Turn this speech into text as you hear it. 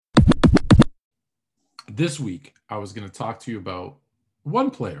this week, I was going to talk to you about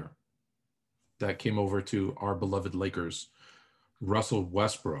one player that came over to our beloved Lakers, Russell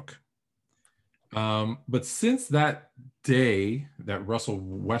Westbrook. But since that day that Russell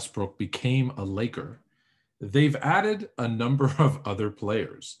Westbrook became a Laker, they've added a number of other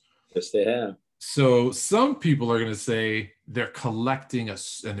players. Yes, they have. So some people are going to say they're collecting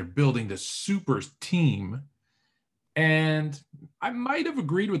us and they're building this super team. And I might have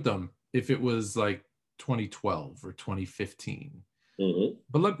agreed with them if it was like 2012 or 2015. Mm-hmm.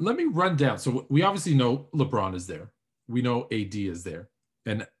 But let me run down. So we obviously know LeBron is there. We know AD is there.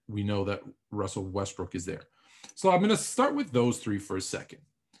 And we know that Russell Westbrook is there. So I'm going to start with those three for a second.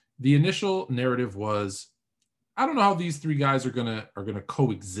 The initial narrative was, I don't know how these three guys are gonna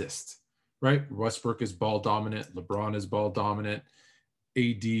coexist, right? Westbrook is ball dominant, LeBron is ball dominant,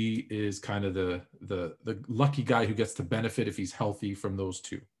 AD is kind of the lucky guy who gets to benefit if he's healthy from those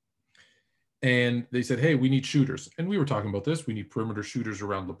two. And they said, hey, we need shooters. And we were talking about this. We need perimeter shooters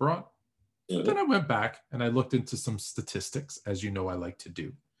around LeBron. But then I went back and I looked into some statistics, as you know I like to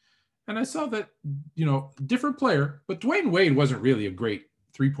do. And I saw that, different player, but Dwayne Wade wasn't really a great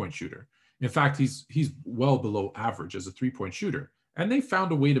three-point shooter. In fact, he's well below average as a three-point shooter. And they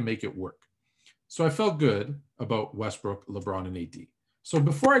found a way to make it work. So I felt good about Westbrook, LeBron, and AD. So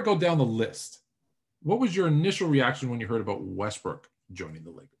before I go down the list, what was your initial reaction when you heard about Westbrook joining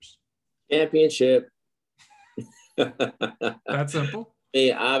the Lakers? Championship. That simple? I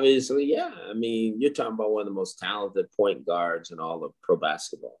mean, obviously, yeah. I mean, you're talking about one of the most talented point guards in all of pro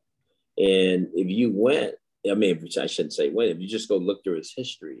basketball. And if you went, I mean, I shouldn't say when, if you just go look through his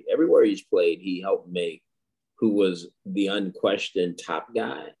history, everywhere he's played, he helped make who was the unquestioned top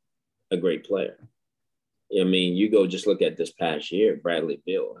guy a great player. I mean, you go just look at this past year, Bradley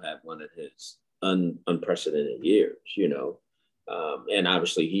Beal had one of his unprecedented years, and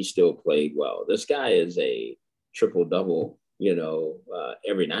obviously he still played well. This guy is a triple-double,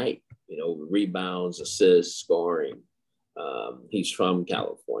 every night, rebounds, assists, scoring. He's from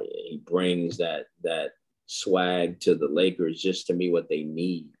California. He brings that swag to the Lakers just to me what they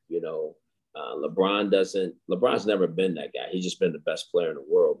need, LeBron's never been that guy. He's just been the best player in the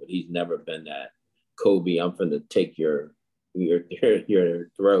world, but he's never been that Kobe, I'm going to take your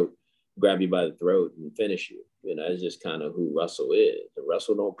throat, grab you by the throat and finish you. It's just kind of who Russell is. And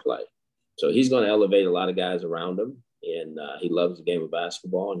Russell don't play. So he's going to elevate a lot of guys around him. And he loves the game of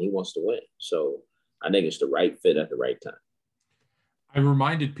basketball and he wants to win. So I think it's the right fit at the right time. I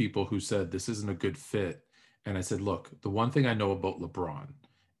reminded people who said this isn't a good fit. And I said, look, the one thing I know about LeBron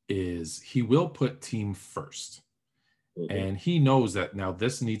is he will put team first. Mm-hmm. And he knows that now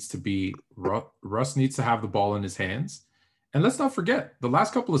this needs to be, Russ needs to have the ball in his hands. And let's not forget the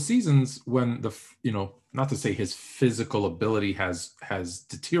last couple of seasons when not to say his physical ability has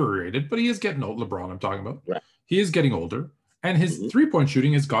deteriorated, but he is getting old. LeBron, I'm talking about. Right. He is getting older and his three-point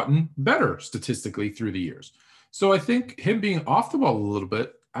shooting has gotten better statistically through the years. So I think him being off the ball a little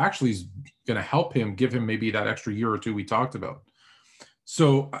bit actually is going to help him, give him maybe that extra year or two we talked about.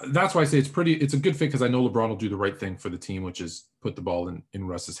 So that's why I say it's a good fit because I know LeBron will do the right thing for the team, which is put the ball in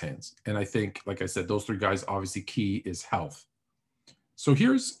Russ's hands. And I think, like I said, those three guys, obviously key is health. So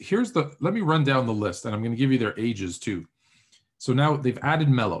let me run down the list and I'm going to give you their ages too. So now they've added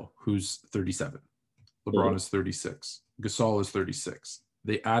Melo, who's 37. LeBron is 36. Gasol is 36.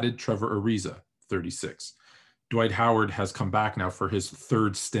 They added Trevor Ariza, 36. Dwight Howard has come back now for his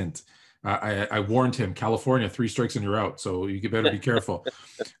third stint. I warned him, California, 3 strikes and you're out. So you better be careful.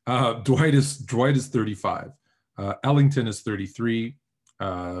 Dwight is 35. Ellington is 33.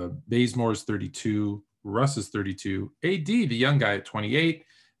 Bazemore is 32. Russ is 32. AD, the young guy at 28.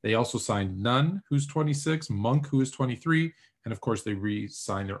 They also signed Nunn, who's 26. Monk, who is 23. And of course, they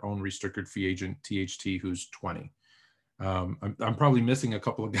re-signed their own restricted free agent, THT, who's 20. I'm probably missing a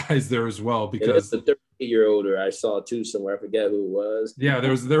couple of guys there as well because the 30-year-old I saw too somewhere. I forget who it was. Yeah,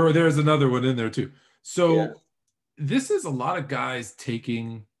 there's another one in there too. So This is a lot of guys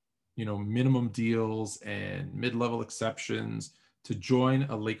taking, minimum deals and mid-level exceptions to join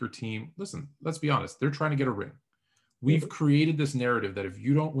a Laker team. Listen, let's be honest. They're trying to get a ring. We've created this narrative that if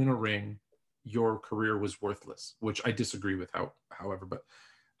you don't win a ring, your career was worthless, which I disagree with. However, but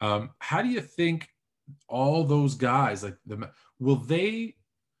how do you think all those guys will they?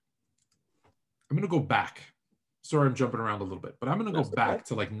 I'm going to go back. Sorry, I'm jumping around a little bit, but I'm going to go back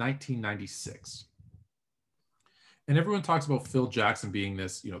to 1996. And everyone talks about Phil Jackson being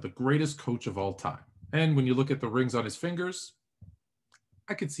this, the greatest coach of all time. And when you look at the rings on his fingers,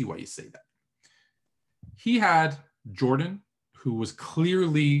 I could see why you say that. He had Jordan, who was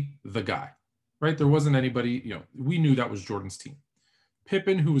clearly the guy, right? There wasn't anybody, we knew that was Jordan's team.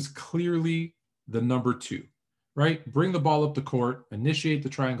 Pippen, who was clearly the number 2, right? Bring the ball up the court, initiate the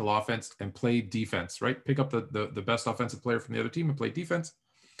triangle offense, and play defense, right? Pick up the best offensive player from the other team and play defense.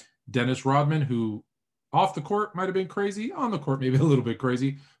 Dennis Rodman, who off the court might have been crazy, on the court maybe a little bit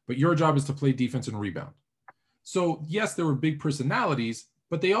crazy, but your job is to play defense and rebound. So yes, there were big personalities,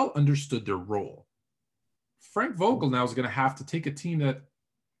 but they all understood their role. Frank Vogel now is going to have to take a team that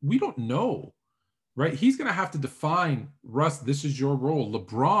we don't know, right? He's going to have to define, Russ, this is your role.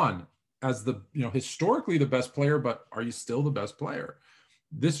 LeBron as the, historically the best player, but are you still the best player?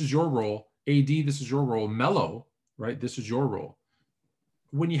 This is your role. AD, this is your role. Melo, right? This is your role.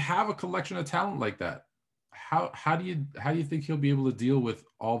 When you have a collection of talent like that, how do you think he'll be able to deal with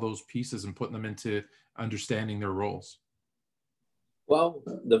all those pieces and putting them into understanding their roles? Well,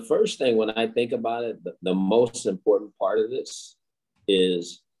 the first thing when I think about it, the most important part of this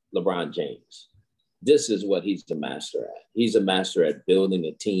is LeBron James. This is what he's a master at. He's a master at building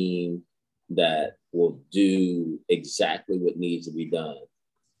a team that will do exactly what needs to be done.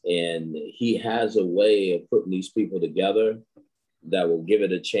 And he has a way of putting these people together that will give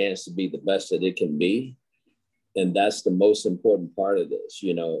it a chance to be the best that it can be. And that's the most important part of this,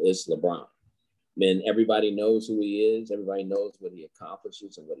 it's LeBron. Man, everybody knows who he is. Everybody knows what he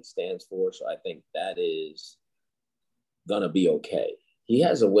accomplishes and what he stands for. So I think that is going to be okay. He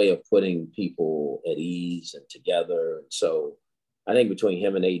has a way of putting people at ease and together. So I think between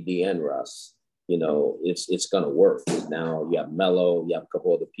him and AD and Russ, it's going to work. Now you have Melo, you have a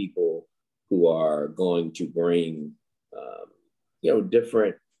couple other people who are going to bring,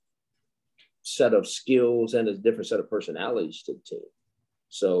 different set of skills and a different set of personalities to the team.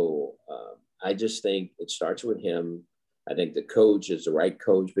 So I just think it starts with him. I think the coach is the right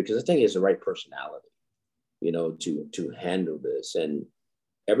coach because I think he has the right personality, to handle this. And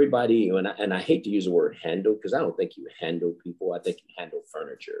everybody, and I hate to use the word handle because I don't think you handle people. I think you handle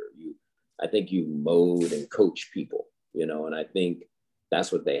furniture. I think you mold and coach people, and I think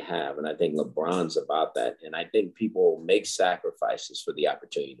that's what they have. And I think LeBron's about that. And I think people make sacrifices for the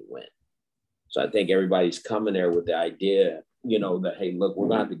opportunity to win. So I think everybody's coming there with the idea, that, hey, look, we're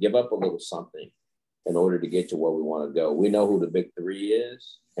going to have to give up a little something in order to get to where we want to go. We know who the big 3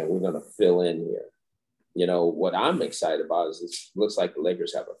 is, and we're going to fill in here. What I'm excited about is it looks like the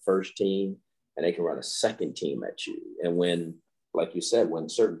Lakers have a first team and they can run a second team at you. And when, like you said, when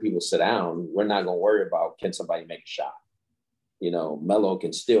certain people sit down, we're not going to worry about, can somebody make a shot? Melo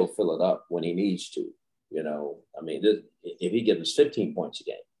can still fill it up when he needs to. If he gives us 15 points a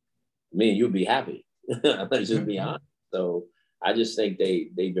game, me and you'll be happy. Let's just be honest. So I just think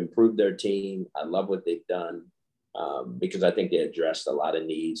they've improved their team. I love what they've done because I think they addressed a lot of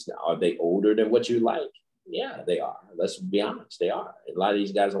needs. Now, are they older than what you like? Yeah, they are. Let's be honest. They are. A lot of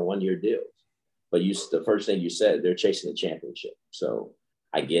these guys on 1-year deals. But the first thing you said, they're chasing the championship. So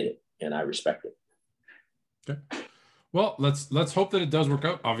I get it and I respect it. Okay. Well, let's hope that it does work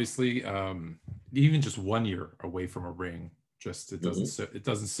out. Obviously, even just 1 year away from a ring, it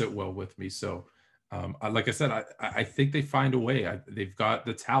doesn't sit well with me. So, like I said, I think they find a way. They've got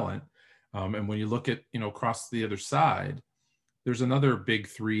the talent, and when you look at across the other side, there's another big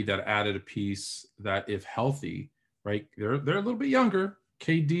 3 that added a piece that, if healthy, right, they're a little bit younger.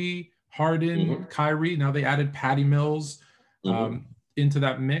 KD, Harden, Kyrie. Now they added Patty Mills into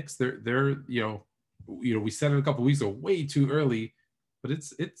that mix. They're we said it a couple of weeks ago, way too early, but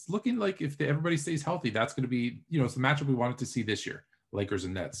it's looking like if everybody stays healthy, that's going to be it's the matchup we wanted to see this year, Lakers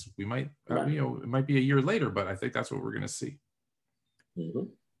and Nets. We might it might be a year later, but I think that's what we're going to see.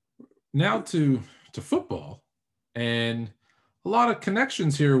 Now to football, and a lot of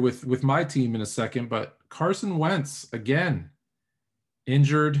connections here with my team in a second, but Carson Wentz again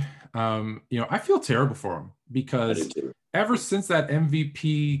injured. I feel terrible for him because ever since that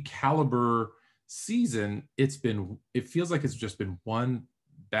MVP caliber season, it feels like it's just been one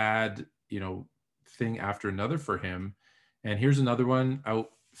bad thing after another for him, and here's another one out,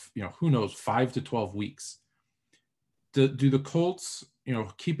 who knows, 5 to 12 weeks. Do the Colts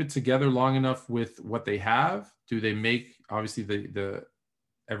keep it together long enough with what they have? Do they make, obviously the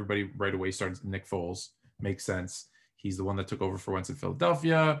everybody right away starts Nick Foles, makes sense. He's the one that took over for Wentz in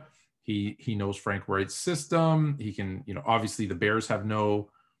Philadelphia. He knows Frank Wright's system. He can, obviously the Bears have no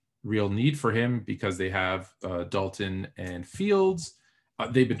real need for him because they have Dalton and Fields.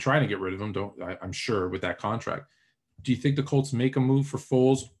 They've been trying to get rid of him, I'm sure, with that contract. Do you think the Colts make a move for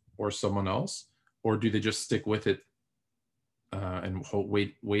Foles or someone else, or do they just stick with it and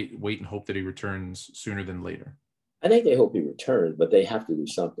wait and hope that he returns sooner than later? I think they hope he returns, but they have to do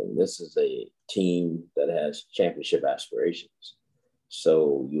something. This is a team that has championship aspirations.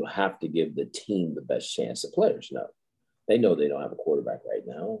 So you have to give the team the best chance. The players know. They know they don't have a quarterback right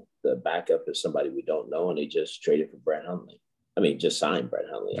now. The backup is somebody we don't know, and they just traded for Brett Hundley. I mean, just signed Brett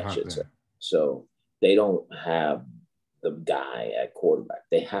Hundley, I should say. So they don't have the guy at quarterback.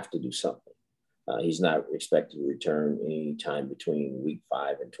 They have to do something. He's not expected to return any time between week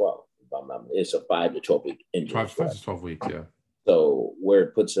 5 and 12. It's a 5 to 12 week injury. 5 to 12 weeks, yeah. So where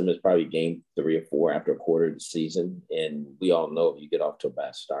it puts him is probably game 3 or 4 after a quarter of the season. And we all know if you get off to a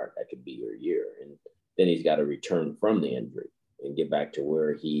bad start, that could be your year. And then he's got to return from the injury and get back to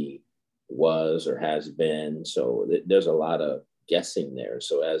where he was or has been. So there's a lot of guessing there.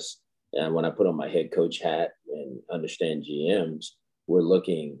 So and when I put on my head coach hat and understand GMs, we're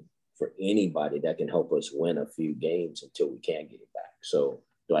looking for anybody that can help us win a few games until we can get it back. So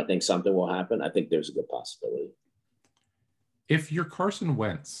do I think something will happen? I think there's a good possibility. If you're Carson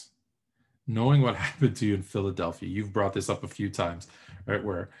Wentz, knowing what happened to you in Philadelphia, you've brought this up a few times, right?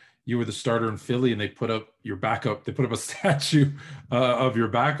 Where you were the starter in Philly and they put up your backup. They put up a statue of your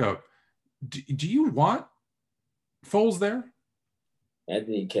backup. Do you want Foles there?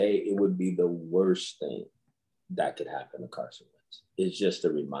 Anthony K, it would be the worst thing that could happen to Carson Wentz. It's just a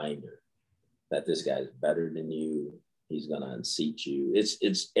reminder that this guy's better than you. He's going to unseat you.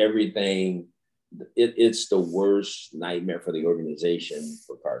 It's everything. It's the worst nightmare for the organization,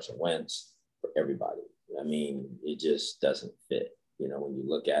 for Carson Wentz, for everybody. I mean, it just doesn't fit. When you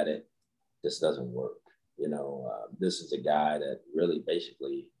look at it, this doesn't work. This is a guy that really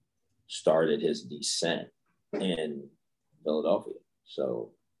basically started his descent in Philadelphia.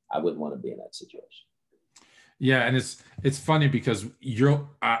 So I wouldn't want to be in that situation. Yeah, and it's funny because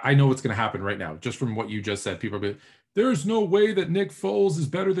I know what's going to happen right now, just from what you just said. People are going, there's no way that Nick Foles is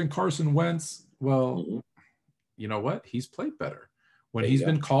better than Carson Wentz. Well, You know what? He's played better. When he's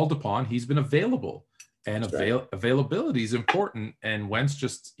been called upon, he's been available. And availability is important. And Wentz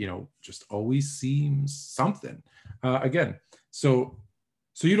just always seems something. Again, so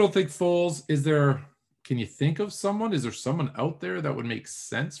you don't think Foles, can you think of someone? Is there someone out there that would make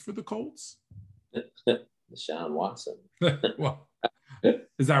sense for the Colts? Deshaun Watson. Well,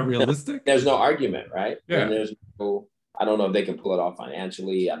 is that realistic? There's no argument, right? Yeah. And I don't know if they can pull it off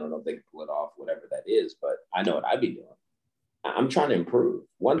financially. I don't know if they can pull it off, whatever that is, but I know what I'd be doing. I'm trying to improve.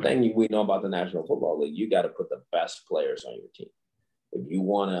 One thing we know about the National Football League, you got to put the best players on your team. If you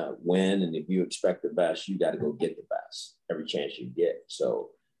want to win and if you expect the best, you got to go get the best every chance you get.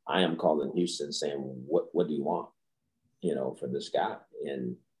 So I am calling Houston saying, what do you want, for this guy?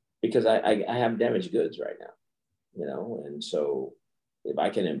 And because I have damaged goods right now, and so if I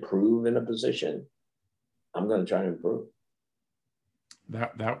can improve in a position, I'm going to try to improve.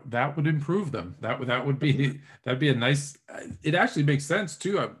 That would improve them. That'd be a nice. It actually makes sense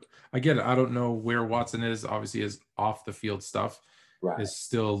too. I get it. I don't know where Watson is. Obviously, his off the field stuff is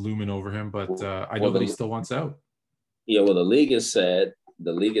still looming over him, but I know that he still wants out. Yeah. Well, the league has said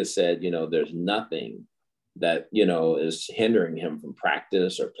there's nothing that is hindering him from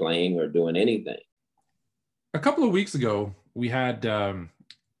practice or playing or doing anything. A couple of weeks ago, we had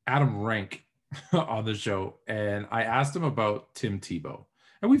Adam Rank on the show, and I asked him about Tim Tebow,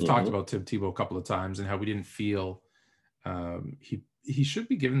 and we've talked about Tim Tebow a couple of times and how we didn't feel he should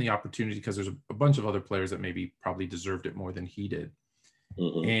be given the opportunity because there's a bunch of other players that maybe probably deserved it more than he did.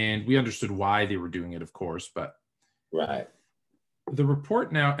 And we understood why they were doing it, of course, but the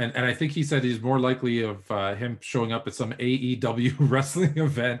report now, and I think he said he's more likely of him showing up at some AEW wrestling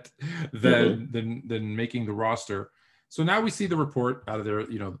event than making the roster. So now we see the report out of there,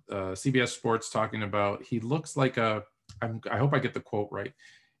 CBS Sports talking about he looks like I hope I get the quote right.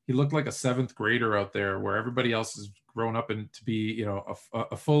 He looked like a 7th grader out there where everybody else has grown up and to be,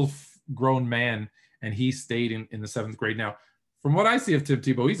 a full grown man. And he stayed in the 7th grade. Now, from what I see of Tim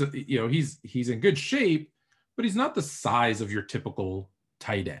Tebow, he's in good shape, but he's not the size of your typical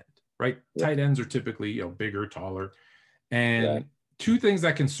tight end, right? Yeah. Tight ends are typically, bigger, taller. And two things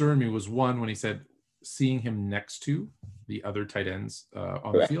that concerned me was one, when he said, seeing him next to the other tight ends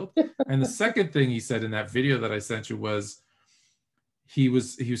on the field. And the second thing he said in that video that I sent you was he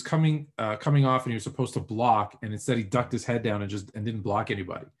was coming off and he was supposed to block, and instead he ducked his head down and didn't block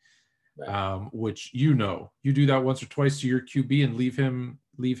anybody. Which you do that once or twice to your QB and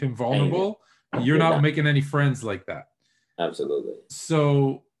leave him vulnerable. You're not making any friends like that. Absolutely.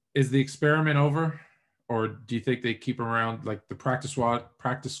 So is the experiment over? Or do you think they keep him around? Like the practice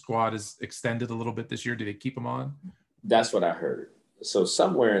squad is extended a little bit this year. Do they keep him on? That's what I heard. So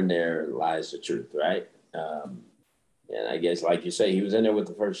somewhere in there lies the truth, right? And I guess, like you say, he was in there with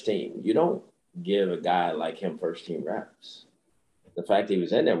the first team. You don't give a guy like him first team reps. The fact that he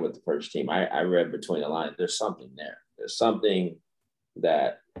was in there with the first team, I read between the lines, there's something there. There's something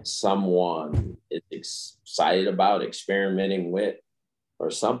that someone is excited about experimenting with or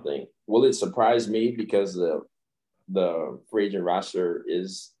something. Will it surprise me because the free agent roster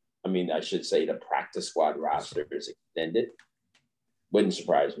is, I mean, I should say the practice squad roster is extended? Wouldn't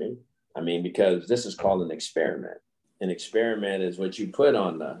surprise me. I mean, because this is called an experiment. An experiment is what you put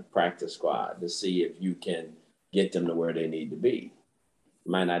on the practice squad to see if you can get them to where they need to be.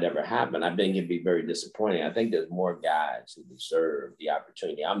 Might not ever happen. I think it'd be very disappointing. I think there's more guys who deserve the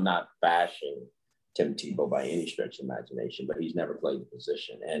opportunity. I'm not bashing Tim Tebow by any stretch of imagination, but he's never played the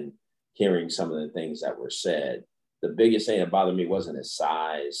position. And hearing some of the things that were said, the biggest thing that bothered me wasn't his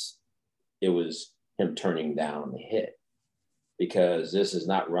size. It was him turning down the hit, because this is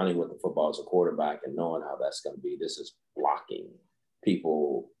not running with the football as a quarterback and knowing how that's going to be. This is blocking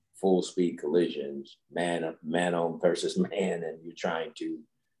people, full speed collisions, man on versus man, and you're trying to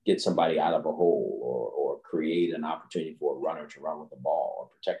get somebody out of a hole or create an opportunity for a runner to run with the ball or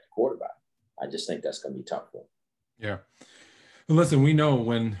protect the quarterback. I just think that's going to be tough for him. Yeah. Well, listen, we know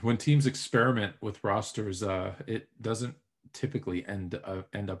when teams experiment with rosters, it doesn't typically end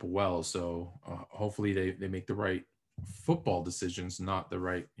up well. So hopefully they make the right football decisions, not the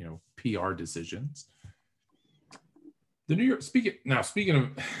right, PR decisions. The New York,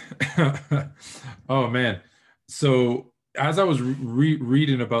 speaking of, oh man. So as I was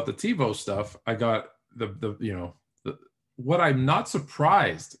reading about the Tebow stuff, I got what I'm not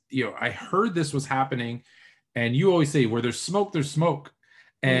surprised, I heard this was happening, and you always say where there's smoke, there's smoke.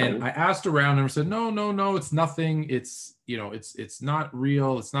 And I asked around and I said, no, it's nothing. It's, it's not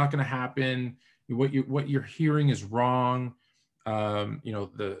real. It's not going to happen. What you're hearing is wrong.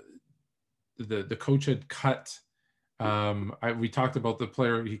 The coach had cut. We talked about the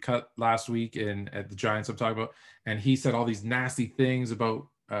player he cut last week at the Giants. I'm talking about, and he said all these nasty things about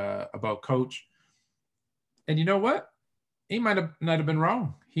coach. And you know what? He might have been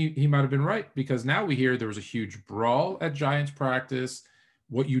wrong. He might have been right, because now we hear there was a huge brawl at Giants practice.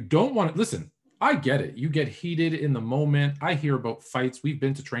 What you don't want to listen. I get it. You get heated in the moment. I hear about fights. We've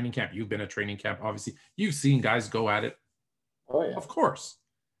been to training camp. You've been at training camp. Obviously, you've seen guys go at it. Oh, yeah. Of course.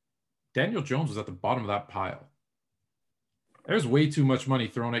 Daniel Jones was at the bottom of that pile. There's way too much money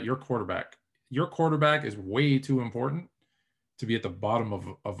thrown at your quarterback. Your quarterback is way too important to be at the bottom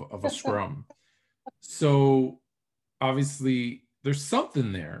of a scrum. So obviously there's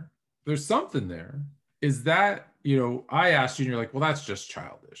something there. Is that, I asked you and you're like, well, that's just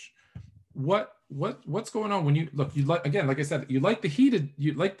childish. What's going on when you look, you like, again, like I said, you like the heated,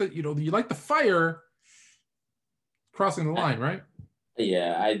 you like the fire crossing the line, right?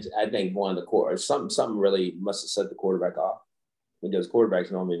 Yeah. I think one of the core, something really must have set the quarterback off, because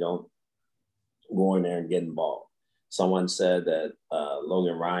quarterbacks normally don't go in there and get involved. Someone said that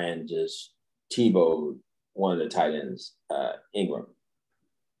Logan Ryan just Tebowed one of the tight ends, Ingram.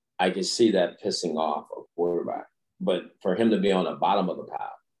 I could see that pissing off a quarterback. But for him to be on the bottom of the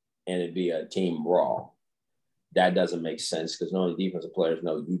pile and it be a team brawl, that doesn't make sense, because normally defensive players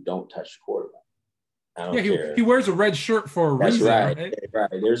know you don't touch the quarterback. I don't care. He wears a red shirt for a reason. Right.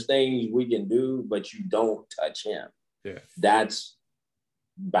 There's things we can do, but you don't touch him. Yeah. That's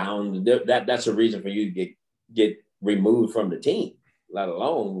bound. That's a reason for you to get removed from the team, let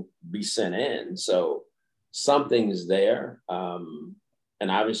alone be sent in. So something's there. And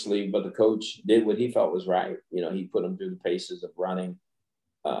obviously, but the coach did what he felt was right. He put them through the paces of running,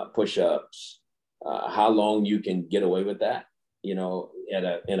 push-ups, how long you can get away with that, in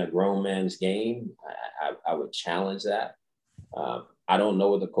a grown man's game. I would challenge that. I don't know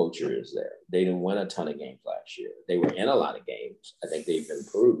what the culture is there. They didn't win a ton of games last year. They were in a lot of games. I think they've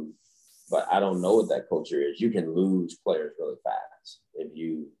improved, but I don't know what that culture is. You can lose players really fast if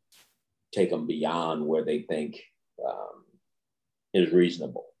you take them beyond where they think is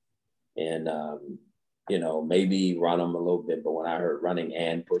reasonable. And, maybe run them a little bit. But when I heard running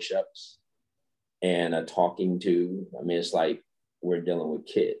and push-ups and talking to, it's like we're dealing with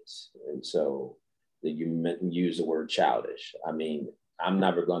kids. And so that you use the word childish. I'm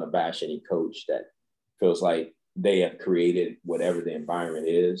never going to bash any coach that feels like they have created whatever the environment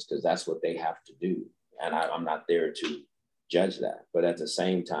is, because that's what they have to do. And I'm not there to judge that. But at the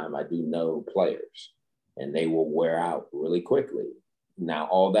same time, I do know players, and they will wear out really quickly. Now,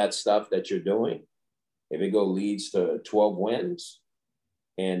 all that stuff that you're doing, if it leads to 12 wins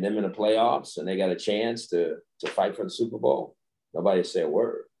and them in the playoffs and they got a chance to fight for the Super Bowl, nobody say a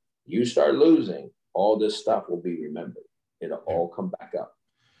word. You start losing, all this stuff will be remembered. It'll all come back up.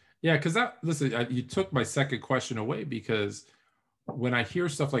 Yeah, because you took my second question away, because when I hear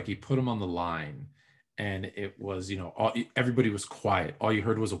stuff like he put him on the line and it was, everybody was quiet. All you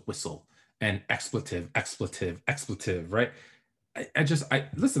heard was a whistle and expletive, right? I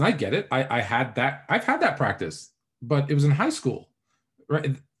listen, I get it. I've had that practice, but it was in high school,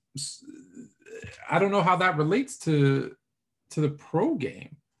 right? I don't know how that relates to the pro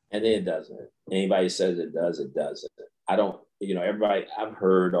game. And it doesn't. Anybody says it does, it doesn't. I don't, everybody, I've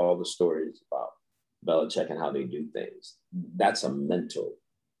heard all the stories about Belichick and how they do things. That's a mental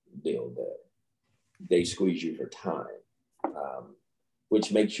deal there. They squeeze you for time,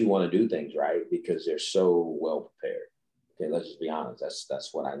 which makes you want to do things right because they're so well prepared. Okay, let's just be honest.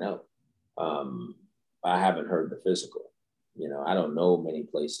 That's what I know. I haven't heard the physical. I don't know many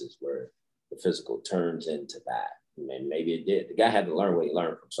places where the physical turns into that. Maybe it did. The guy had to learn what he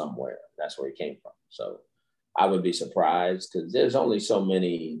learned from somewhere. That's where he came from. So I would be surprised because there's only so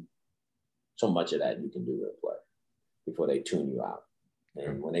much of that you can do with a player before they tune you out.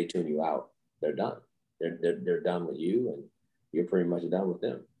 And when they tune you out, they're done. They're done with you, and you're pretty much done with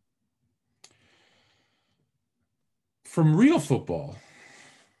them. From real football,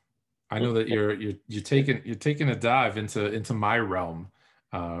 I know that you're taking a dive into my realm.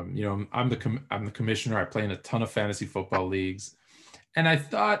 I'm the commissioner. I play in a ton of fantasy football leagues, and I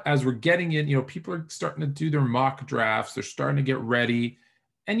thought as we're getting in, people are starting to do their mock drafts. They're starting to get ready,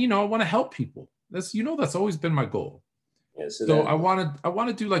 and I want to help people. That's always been my goal. Yes, so I want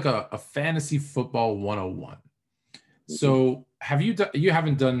to do like a fantasy football 101. Mm-hmm. So have you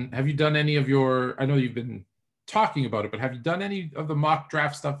done any of your? I know you've been talking about it, but have you done any of the mock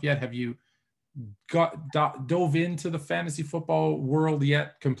draft stuff yet? Have you dove into the fantasy football world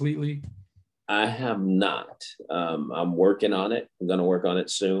yet completely? I have not. I'm working on it. I'm going to work on it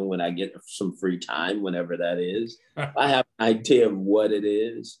soon when I get some free time, whenever that is. I have an idea of what it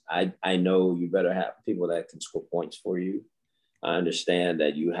is. I know you better have people that can score points for you. I understand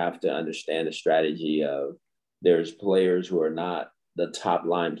that you have to understand the strategy of there's players who are not the top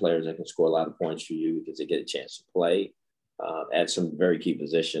line players that can score a lot of points for you because they get a chance to play at some very key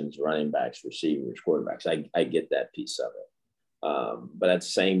positions, running backs, receivers, quarterbacks. I get that piece of it. But at the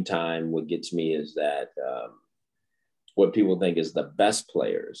same time, what gets me is that what people think is the best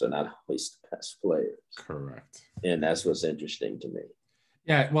players are not always the best players. Correct. And that's what's interesting to me.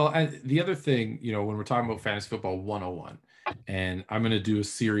 Yeah. Well, the other thing, when we're talking about fantasy football 101, and I'm going to do a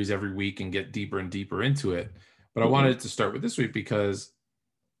series every week and get deeper and deeper into it. But I wanted to start with this week because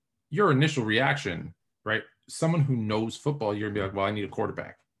your initial reaction, right? Someone who knows football, you're going to be like, well, I need a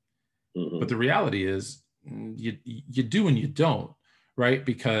quarterback. Mm-hmm. But the reality is you do and you don't, right?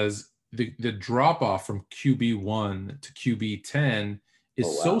 Because the drop off from QB1 to QB10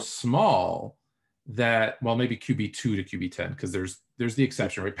 is so small that, well, maybe QB2 to QB10, because there's the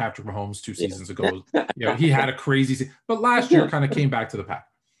exception, right? Patrick Mahomes 2 seasons ago, he had a crazy season, but last year kind of came back to the pack.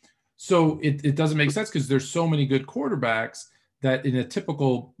 So it doesn't make sense because there's so many good quarterbacks that in a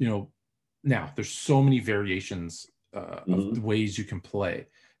typical, now there's so many variations of the ways you can play.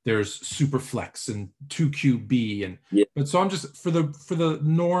 There's super flex and 2 QB but so I'm just for the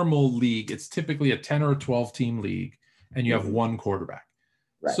normal league, it's typically a 10 or a 12 team league, and you have one quarterback.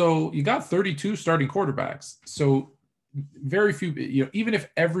 Right. So you got 32 starting quarterbacks. So very few, even if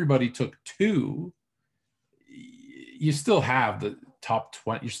everybody took 2, you still have the top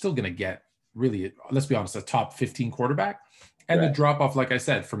 20. You're still going to get, really, let's be honest, a top 15 quarterback. And the drop off, like I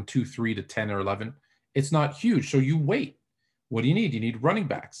said, from 2-3 to 10 or 11, it's not huge. So you wait. What do you need? You need running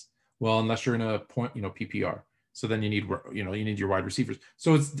backs. Well, unless you're in a point, PPR. So then you need your wide receivers.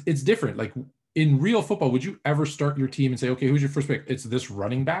 So it's different. Like in real football, would you ever start your team and say, okay, who's your first pick? It's this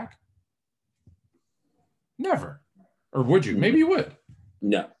running back? Never. Or would you? Maybe you would.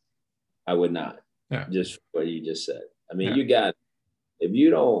 No, I would not. Yeah. Just what you just said. I mean, if you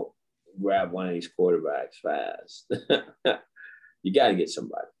don't grab one of these quarterbacks fast, you got to get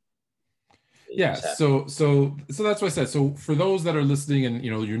somebody. Yeah. So that's what I said. So for those that are listening and,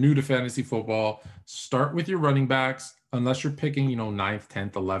 you're new to fantasy football, start with your running backs, unless you're picking, 9th,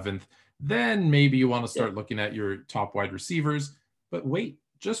 10th, 11th, then maybe you want to start looking at your top wide receivers, but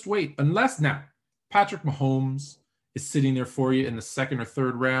just wait. Unless now Patrick Mahomes is sitting there for you in the 2nd or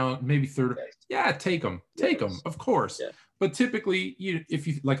 3rd round, maybe 3rd. Yeah. Take him, of course. Yeah. But typically if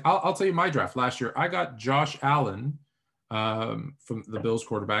you like, I'll tell you my draft last year, I got Josh Allen from the Bills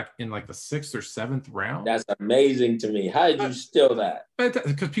quarterback in like the 6th or 7th round. That's amazing to me. How did you steal that?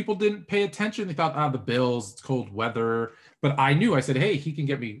 Because people didn't pay attention. They thought, the Bills, it's cold weather. But I knew, I said, hey, you can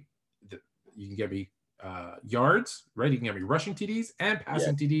get me yards, right? You can get me rushing TDs and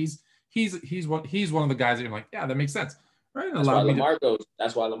passing TDs. He's one of the guys that you're like, yeah, that makes sense. Right. That's why Lamar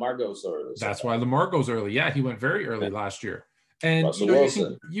goes so early. That's why Lamar goes early. Yeah, he went very early last year. And Russell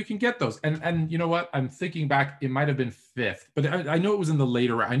Wilson. you can get those. And you know what? I'm thinking back, it might have been fifth, but I know it was in the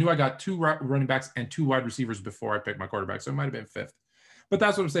later round. I knew I got two running backs and two wide receivers before I picked my quarterback, so it might have been fifth. But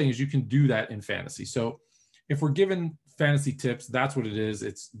that's what I'm saying is you can do that in fantasy. So if we're given fantasy tips, that's what it is.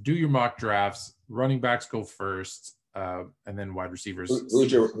 It's do your mock drafts, running backs go first, and then wide receivers.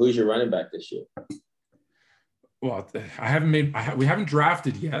 Who's your running back this year? Well, we haven't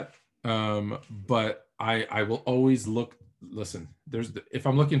drafted yet, but I will always look. Listen, if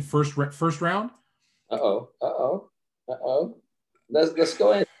I'm looking first round. Let's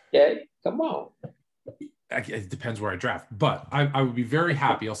go ahead. Okay, come on. It depends where I draft, but I would be very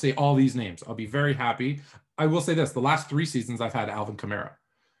happy. I'll say all these names. I'll be very happy. I will say this: the last 3 seasons I've had Alvin Kamara,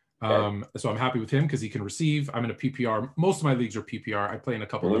 so I'm happy with him because he can receive. I'm in a PPR. Most of my leagues are PPR. I play in a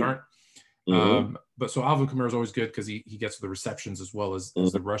couple that aren't. But so Alvin Kamara is always good because he gets the receptions as well as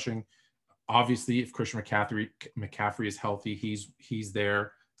the rushing. Obviously, if Christian McCaffrey is healthy, he's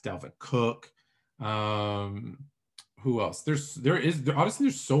there. Dalvin Cook. Who else? Honestly,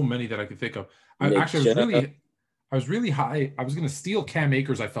 there's so many that I could think of. I was really high. I was going to steal Cam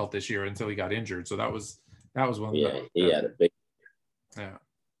Akers. I felt this year until he got injured. So that was one. Yeah, he had a big. Yeah,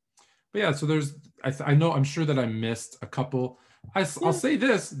 but yeah. So I'm sure that I missed a couple. I'll say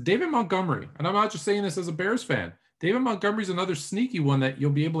this: David Montgomery, and I'm not just saying this as a Bears fan. David Montgomery's another sneaky one that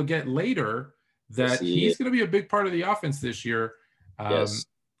you'll be able to get later. That he's going to be a big part of the offense this year. Yes.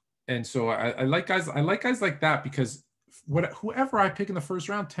 And so I like guys like that because whoever I pick in the first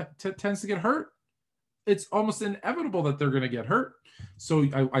round tends to get hurt. It's almost inevitable that they're going to get hurt. So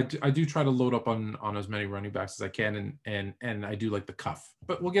I do try to load up on as many running backs as I can, and I do like the cuff.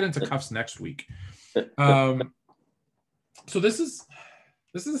 But we'll get into cuffs next week. So this is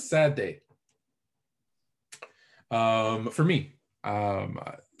a sad day. For me,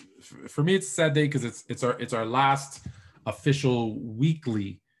 it's a sad day because it's our last official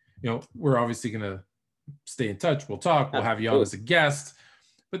weekly. We're obviously gonna stay in touch. We'll talk. We'll have you on as a guest,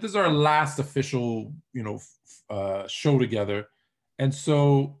 but this is our last official, show together. And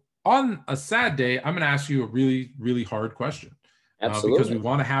so on a sad day, I'm gonna ask you a really, really hard question. Absolutely. Because we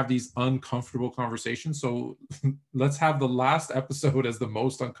want to have these uncomfortable conversations. So let's have the last episode as the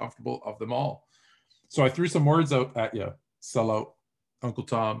most uncomfortable of them all. So I threw some words out at you: sellout, Uncle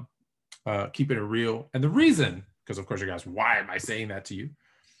Tom, keeping it real. And the reason, because of course you're guys, why am I saying that to you?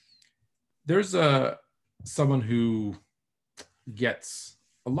 There's someone who gets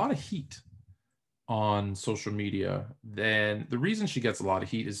a lot of heat on social media. Then the reason she gets a lot of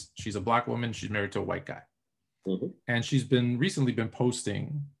heat is she's a Black woman. She's married to a white guy. Mm-hmm. And she's recently been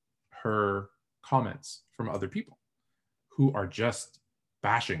posting her comments from other people who are just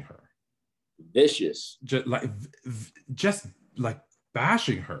bashing her. Vicious. Just like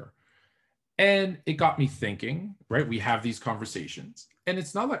bashing her. And it got me thinking, right? We have these conversations and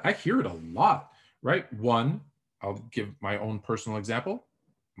it's not like I hear it a lot, right? One, I'll give my own personal example.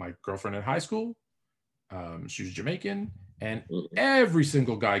 My girlfriend in high school, she was Jamaican, and every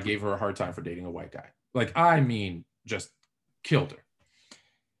single guy gave her a hard time for dating a white guy. Like, I mean, just killed her.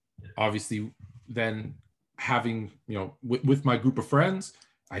 Obviously, then having, with my group of friends,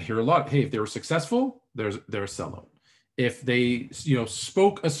 I hear a lot, hey, if they were successful, they're a sellout. If they,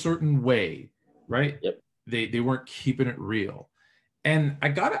 spoke a certain way, right? Yep. They weren't keeping it real. And I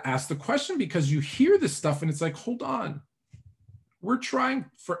got to ask the question because you hear this stuff and it's like, hold on. We're trying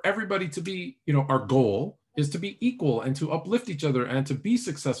for everybody to be, our goal is to be equal and to uplift each other and to be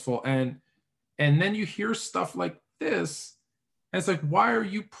successful. And then you hear stuff like this. And it's like, why are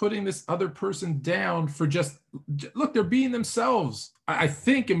you putting this other person down for look, they're being themselves. I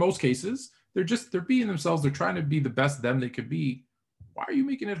think in most cases, they're being themselves. They're trying to be the best them they could be. Why are you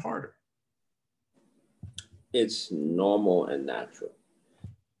making it harder? It's normal and natural.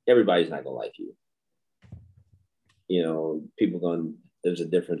 Everybody's not going to like you. There's a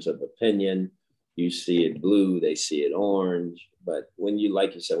difference of opinion. You see it blue, they see it orange. But when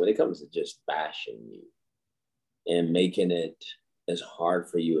like you said, when it comes to just bashing you and making it as hard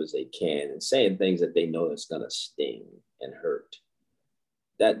for you as they can and saying things that they know that's going to sting and hurt,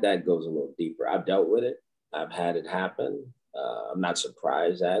 that goes a little deeper. I've dealt with it. I've had it happen. I'm not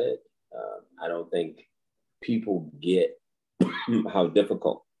surprised at it. I don't think people get how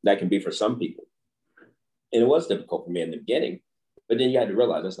difficult that can be for some people. And it was difficult for me in the beginning, but then you had to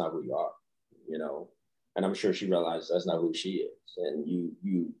realize that's not who you are, and I'm sure she realized that's not who she is. And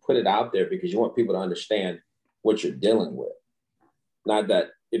you put it out there because you want people to understand what you're dealing with. Not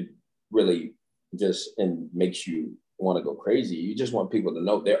that it really just makes you want to go crazy. You just want people to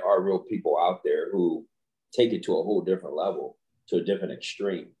know there are real people out there who take it to a whole different level, to a different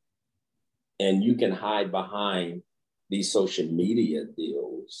extreme. And you can hide behind these social media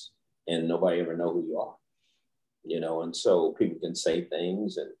deals and nobody ever know who you are, and so people can say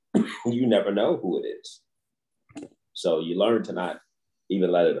things and you never know who it is. So you learn to not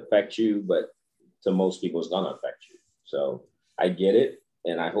even let it affect you, but to most people, it's going to affect you. So I get it.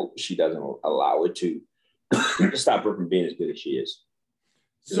 And I hope she doesn't allow it to stop her from being as good as she is.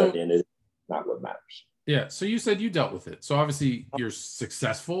 So at the end of it, not what matters. Yeah. So you said you dealt with it. So obviously you're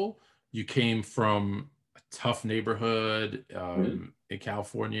successful. You came from a tough neighborhood in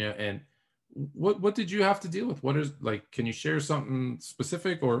California. And what did you have to deal with? What is, like, can you share something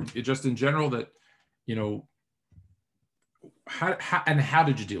specific or just in general that, how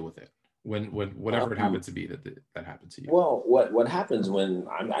did you deal with it when whatever it happened to be that happened to you? Well, what happens when,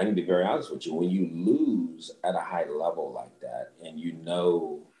 I'm going to be very honest with you, when you lose at a high level like that, and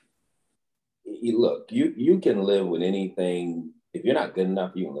look, you can live with anything. If you're not good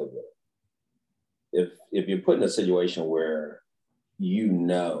enough, you can live with it. If you're put in a situation where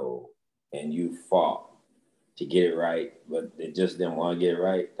and you fought to get it right, but it just didn't want to get it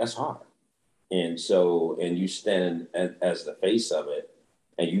right, that's hard. And you stand as the face of it,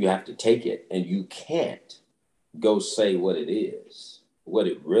 and you have to take it, and you can't go say what it is, what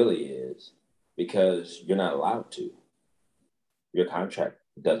it really is, because you're not allowed to. Your contract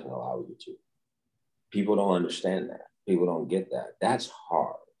doesn't allow you to. People don't understand that. People don't get that. That's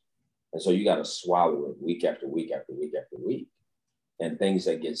hard. And so you got to swallow it week after week after week after week. And things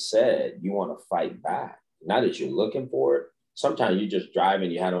that get said, you want to fight back. Not that you're looking for it. Sometimes you just drive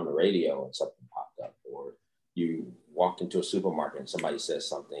and you had on the radio and something popped up, or you walked into a supermarket and somebody says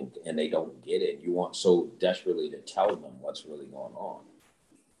something and they don't get it. You want so desperately to tell them what's really going on.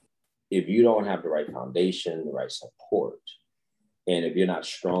 If you don't have the right foundation, the right support, and if you're not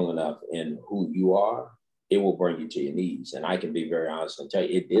strong enough in who you are, it will bring you to your knees. And I can be very honest and tell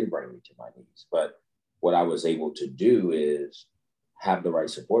you, it did bring me to my knees. But what I was able to do is have the right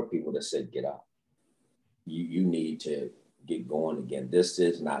support people that said, get up. You need to get going again. This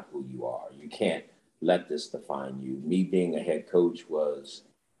is not who you are. You can't let this define you. Me being a head coach was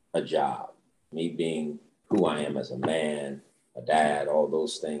a job. Me being who I am as a man, a dad, all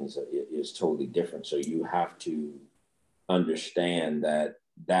those things is totally different. So you have to understand that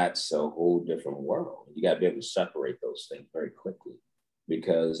that's a whole different world. You got to be able to separate those things very quickly,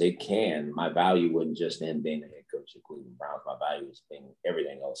 because my value wouldn't just end being the head coach of Cleveland Browns. My value is being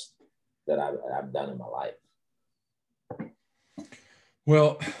everything else that I've done in my life.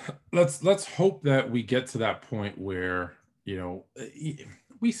 Well, let's hope that we get to that point where,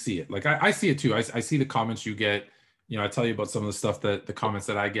 we see it. Like I see it too. I see the comments you get, I tell you about some of the stuff the comments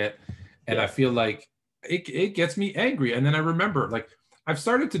that I get, and I feel like it gets me angry. And then I remember, like, I've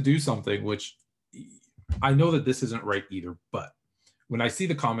started to do something, which I know that this isn't right either, but when I see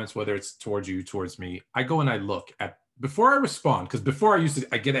the comments, whether it's towards you, towards me, I go and I look at, before I respond, because before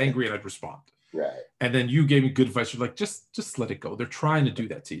I get angry and I'd respond. Right. And then you gave me good advice. You're like, just let it go. They're trying to do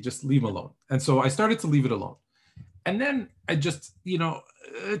that to you. Just leave them alone. And so I started to leave it alone. And then I just,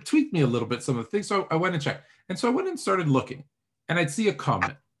 it tweaked me a little bit, some of the things. So I went and checked. And so I went and started looking, and I'd see a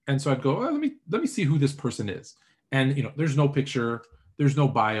comment. And so I'd go, let me see who this person is. And, there's no picture, there's no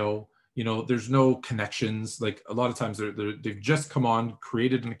bio, there's no connections. Like, a lot of times they've just come on,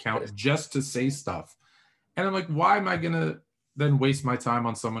 created an account just to say stuff. And I'm like, why am I going to then waste my time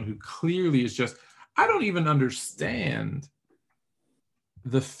on someone who clearly is just, I don't even understand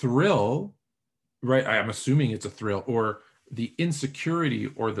the thrill, right? I'm assuming it's a thrill, or the insecurity,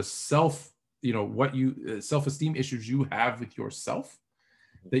 or the self-esteem issues you have with yourself,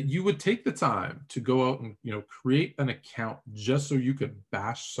 that you would take the time to go out and, create an account just so you could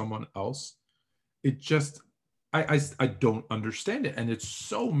bash someone else. It just, I don't understand it. And it's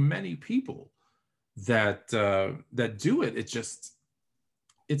so many people that do it. It's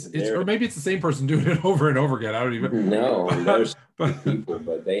or maybe it's the same person doing it over and over again. I don't even know. There's people,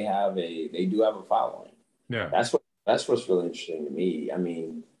 but they do have a following. Yeah. That's what's really interesting to me. I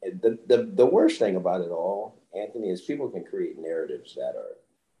mean, the worst thing about it all, Anthony, is people can create narratives that are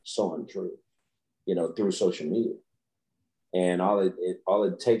so untrue, through social media. And all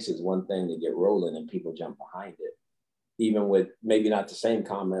it takes is one thing to get rolling and people jump behind it, even with maybe not the same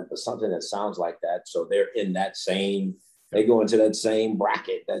comment, but something that sounds like that. So they're in that same, they go into that same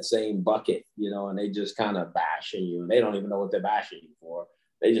bracket, that same bucket, and they just kind of bashing you, and they don't even know what they're bashing you for.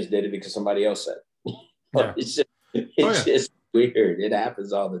 They just did it because somebody else said it. Yeah. It's just weird. It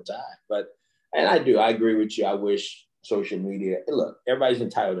happens all the time. And I agree with you. I wish social media, look, everybody's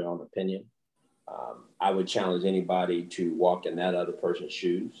entitled to their own opinion. I would challenge anybody to walk in that other person's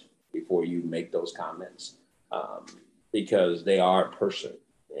shoes before you make those comments, because they are a person,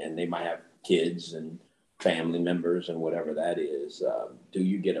 and they might have kids and family members and whatever that is. Do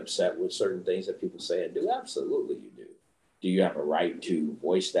you get upset with certain things that people say and do? Absolutely, you do. Do you have a right to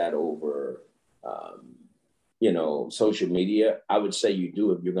voice that over, social media? I would say you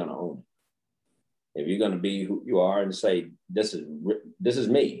do if you're going to own it. If you're going to be who you are and say, this is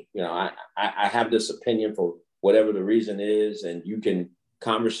me, I have this opinion for whatever the reason is, and you can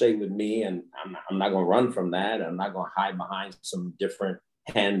conversate with me, and I'm not going to run from that. I'm not going to hide behind some different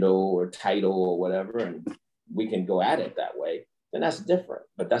handle or title or whatever, and we can go at it that way. Then that's different,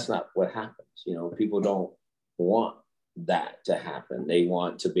 but that's not what happens. People don't want that to happen. They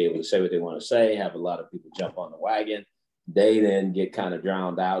want to be able to say what they want to say, have a lot of people jump on the wagon. They then get kind of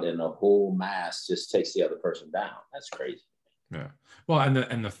drowned out, and the whole mass just takes the other person down. That's crazy. Yeah. Well,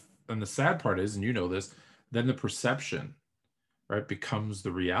 and the sad part is, and this, then the perception, right, becomes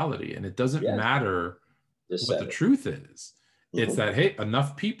the reality, and it doesn't matter what the truth is. It's that, hey,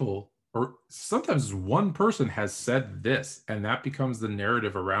 enough people, or sometimes one person has said this, and that becomes the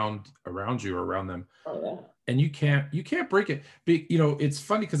narrative around you or around them. Oh, yeah. And you can't break it. It's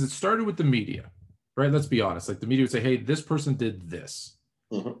funny because it started with the media. Right. Let's be honest. Like the media would say, hey, this person did this.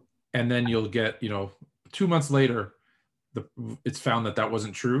 And then you'll get, 2 months later, it's found that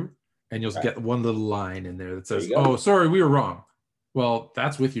wasn't true. And you'll get one little line in there that says, oh, sorry, we were wrong. Well,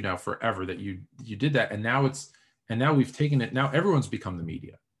 that's with you now forever that you did that. And now we've taken it. Now everyone's become the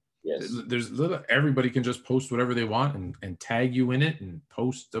media. Yes. Everybody can just post whatever they want and tag you in it and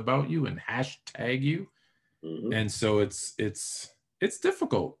post about you and hashtag you. And so it's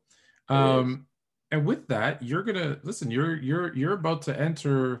difficult. And with that, you're gonna listen. You're about to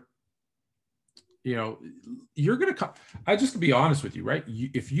enter. You're gonna come. I just to be honest with you, right?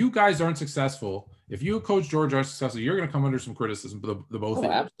 If you guys aren't successful, if you and Coach George aren't successful, you're gonna come under some criticism. The both of you.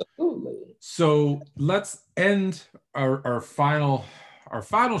 Absolutely. So let's end our final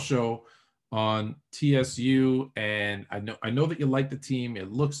show on TSU. And I know that you like the team.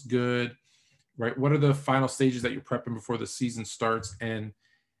 It looks good, right? What are the final stages that you're prepping before the season starts? And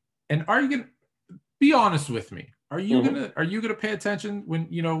are you gonna be honest with me? Are you gonna pay attention when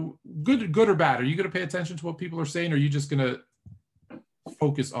good or bad? Are you gonna pay attention to what people are saying? Or are you just gonna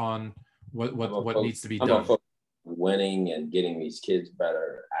focus on what needs to be done? Winning and getting these kids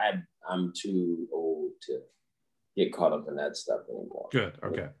better. I'm too old to get caught up in that stuff anymore. Good.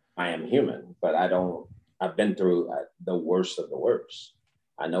 Okay. I am human, but I've been through the worst of the worst.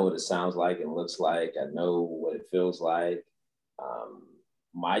 I know what it sounds like and looks like. I know what it feels like.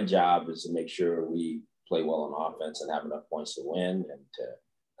 My job is to make sure we play well on offense and have enough points to win, and to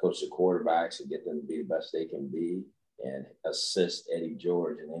coach the quarterbacks and get them to be the best they can be, and assist Eddie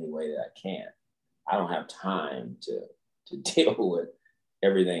George in any way that I can. I don't have time to deal with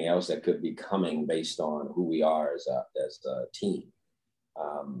everything else that could be coming based on who we are as a team.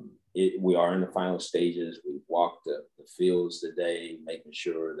 We are in the final stages. We've walked the fields today, making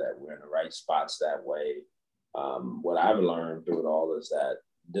sure that we're in the right spots that way. What I've learned through it all is that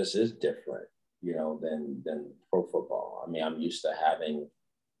this is different, than pro football. I mean, I'm used to having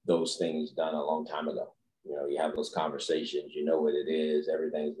those things done a long time ago. You have those conversations, what it is,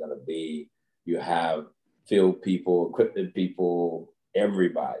 everything's going to be. You have field people, equipment people,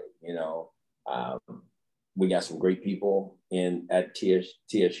 everybody, we got some great people at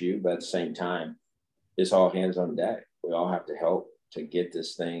TSU, but at the same time, it's all hands on deck. We all have to help to get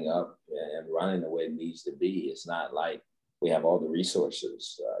this thing up and running the way it needs to be. It's not like we have all the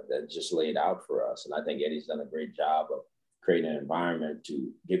resources that just laid out for us. And I think Eddie's done a great job of creating an environment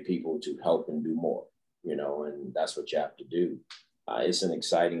to get people to help and do more, and that's what you have to do. It's an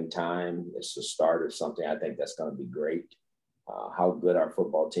exciting time. It's the start of something I think that's going to be great. How good our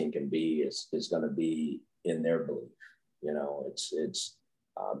football team can be is going to be in their belief. It's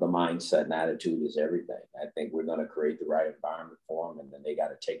the mindset and attitude is everything. I think we're going to create the right environment for them, and then they got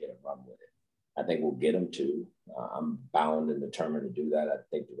to take it and run with it. I think we'll get them to. I'm bound and determined to do that. I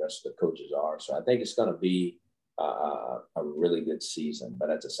think the rest of the coaches are. So I think it's going to be a really good season. But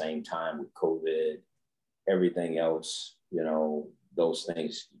at the same time, with COVID, everything else, those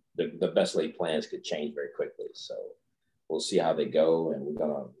things, the best laid plans could change very quickly. So we'll see how they go, and we're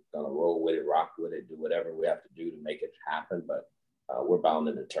gonna roll with it, rock with it, do whatever we have to do to make it happen. But we're bound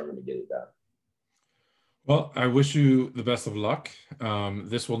and determined to get it done. Well, I wish you the best of luck.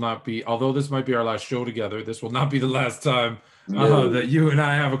 This will not be, although this might be our last show together, this will not be the last time that you and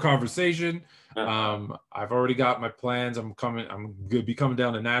I have a conversation. I've already got my plans. I'm going to be coming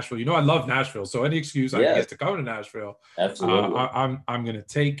down to Nashville. I love Nashville. So any excuse I can get to come to Nashville, absolutely. I'm going to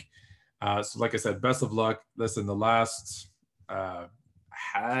take. So like I said, best of luck. Listen, the last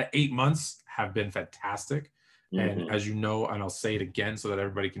 8 months have been fantastic. And as you know, and I'll say it again so that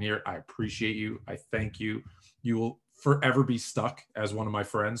everybody can hear it, I appreciate you. I thank you. You will forever be stuck as one of my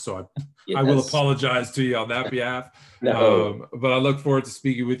friends. So I will apologize to you on that behalf. No. But I look forward to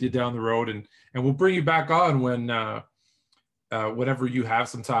speaking with you down the road, and we'll bring you back on when whenever you have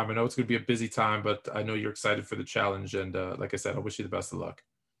some time. I know it's going to be a busy time, but I know you're excited for the challenge. And like I said, I wish you the best of luck.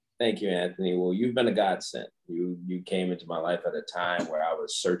 Thank you, Anthony. Well, you've been a godsend. You came into my life at a time where I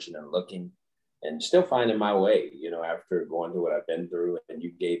was searching and looking and still finding my way, after going through what I've been through. And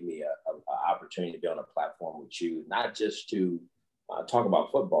you gave me an opportunity to be on a platform with you, not just to talk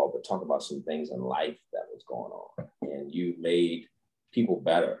about football, but talk about some things in life that was going on. And you made people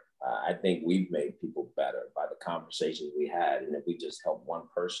better. I think we've made people better by the conversations we had. And if we just help one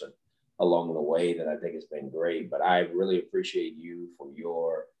person along the way, then I think it's been great. But I really appreciate you for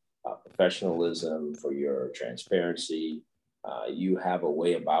your professionalism, for your transparency. You have a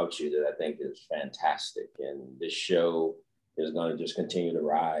way about you that I think is fantastic. And this show is going to just continue to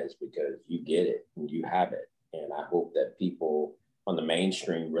rise because you get it and you have it. And I hope that people on the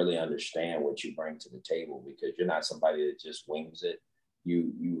mainstream really understand what you bring to the table, because you're not somebody that just wings it.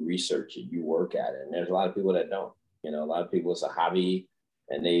 You research it, you work at it. And there's a lot of people that don't. A lot of people, it's a hobby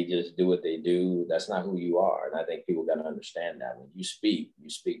and they just do what they do. That's not who you are. And I think people got to understand that when you speak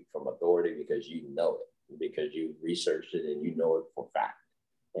from authority because you know it, because you researched it and you know it for fact.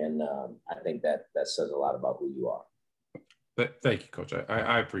 And I think that says a lot about who you are. Thank you, Coach.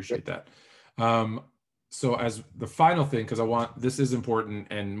 I appreciate that. So as the final thing, because this is important,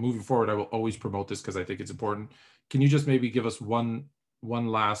 and moving forward, I will always promote this because I think it's important. Can you just maybe give us one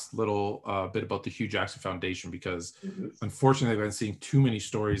last little bit about the Hugh Jackson Foundation? Because unfortunately, I've been seeing too many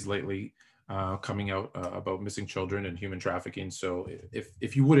stories lately coming out about missing children and human trafficking. So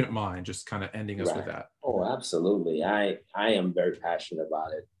if you wouldn't mind just kind of ending us with that. Oh, absolutely. I am very passionate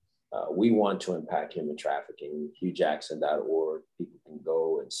about it. We want to impact human trafficking. HughJackson.org. People can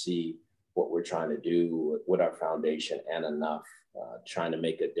go and see what we're trying to do with our foundation and enough, trying to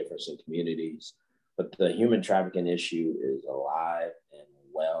make a difference in communities. But the human trafficking issue is alive and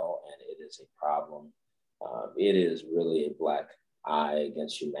well, and it is a problem. It is really a black eye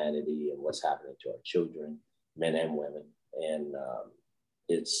against humanity and what's happening to our children, men and women. And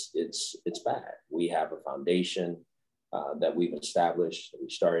it's bad. We have a foundation that we've established. We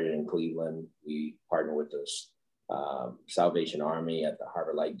started in Cleveland. We partner with the Salvation Army at the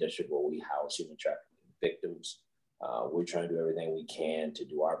Harbor Light District, where we house human trafficking victims. We're trying to do everything we can to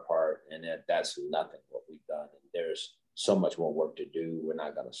do our part, and that's nothing what we've done. And there's so much more work to do. We're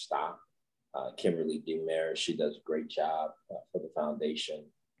not going to stop. Kimberly DeMare, she does a great job for the foundation.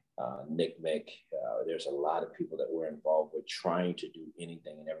 Nick Mick, there's a lot of people that we're involved with trying to do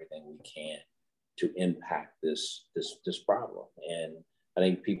anything and everything we can to impact this problem. And I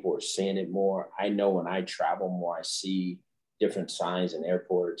think people are seeing it more. I know when I travel more, I see different signs in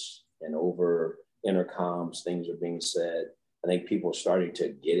airports and over intercoms, things are being said. I think people are starting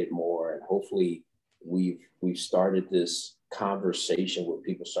to get it more, and hopefully we've started this conversation where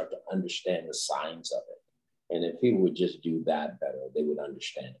people start to understand the signs of it. And if people would just do that better, they would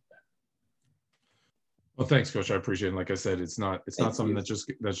understand it better. Well, thanks, Coach. I appreciate it. And like I said, it's not something that's just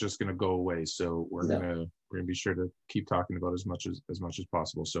going to go away. So we're gonna be sure to keep talking about as much as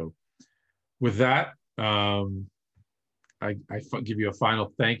possible. So with that, I give you a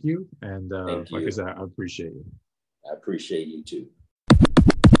final thank you. And like I said, I appreciate you. I appreciate you too.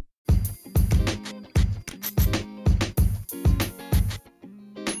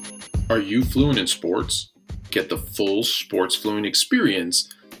 Are you fluent in sports? Get the full Sports Fluent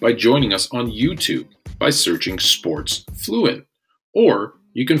experience by joining us on YouTube by searching Sports Fluent. Or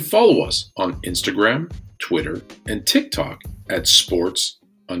you can follow us on Instagram, Twitter, and TikTok at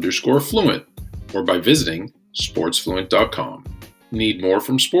sports_fluent, or by visiting sportsfluent.com. Need more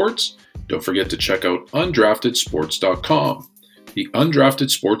from sports? Don't forget to check out undraftedsports.com. The Undrafted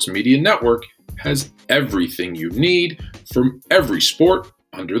Sports Media Network has everything you need from every sport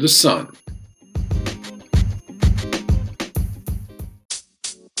under the sun.